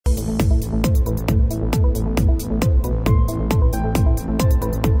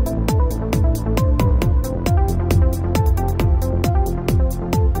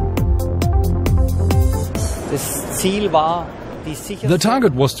The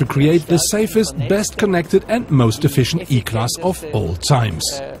target was to create the safest, best connected and most efficient E-Class of all times.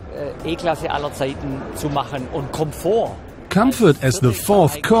 Comfort as the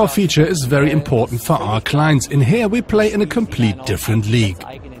fourth core feature is very important for our clients, and here we play in a complete different league.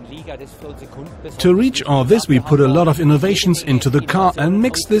 To reach all this, we put a lot of innovations into the car and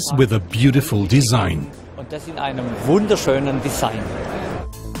mix this with a beautiful design.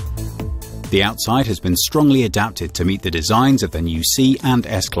 The outside has been strongly adapted to meet the designs of the new C and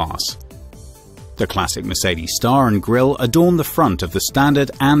S-Class. The classic Mercedes star and grille adorn the front of the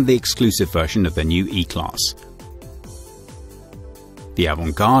standard and the exclusive version of the new E-Class. The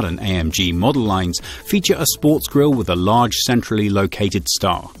Avantgarde and AMG model lines feature a sports grille with a large centrally located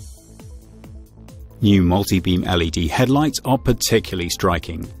star. New multi-beam LED headlights are particularly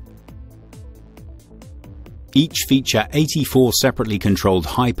striking. Each feature 84 separately controlled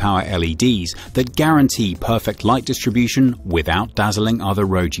high-power LEDs that guarantee perfect light distribution without dazzling other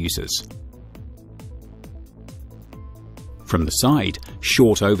road users. From the side,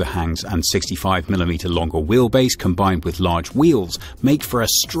 short overhangs and 65mm longer wheelbase combined with large wheels make for a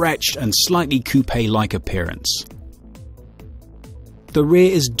stretched and slightly coupe-like appearance. The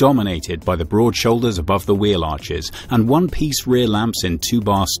rear is dominated by the broad shoulders above the wheel arches and one-piece rear lamps in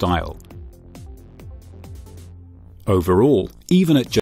two-bar style. Overall, even at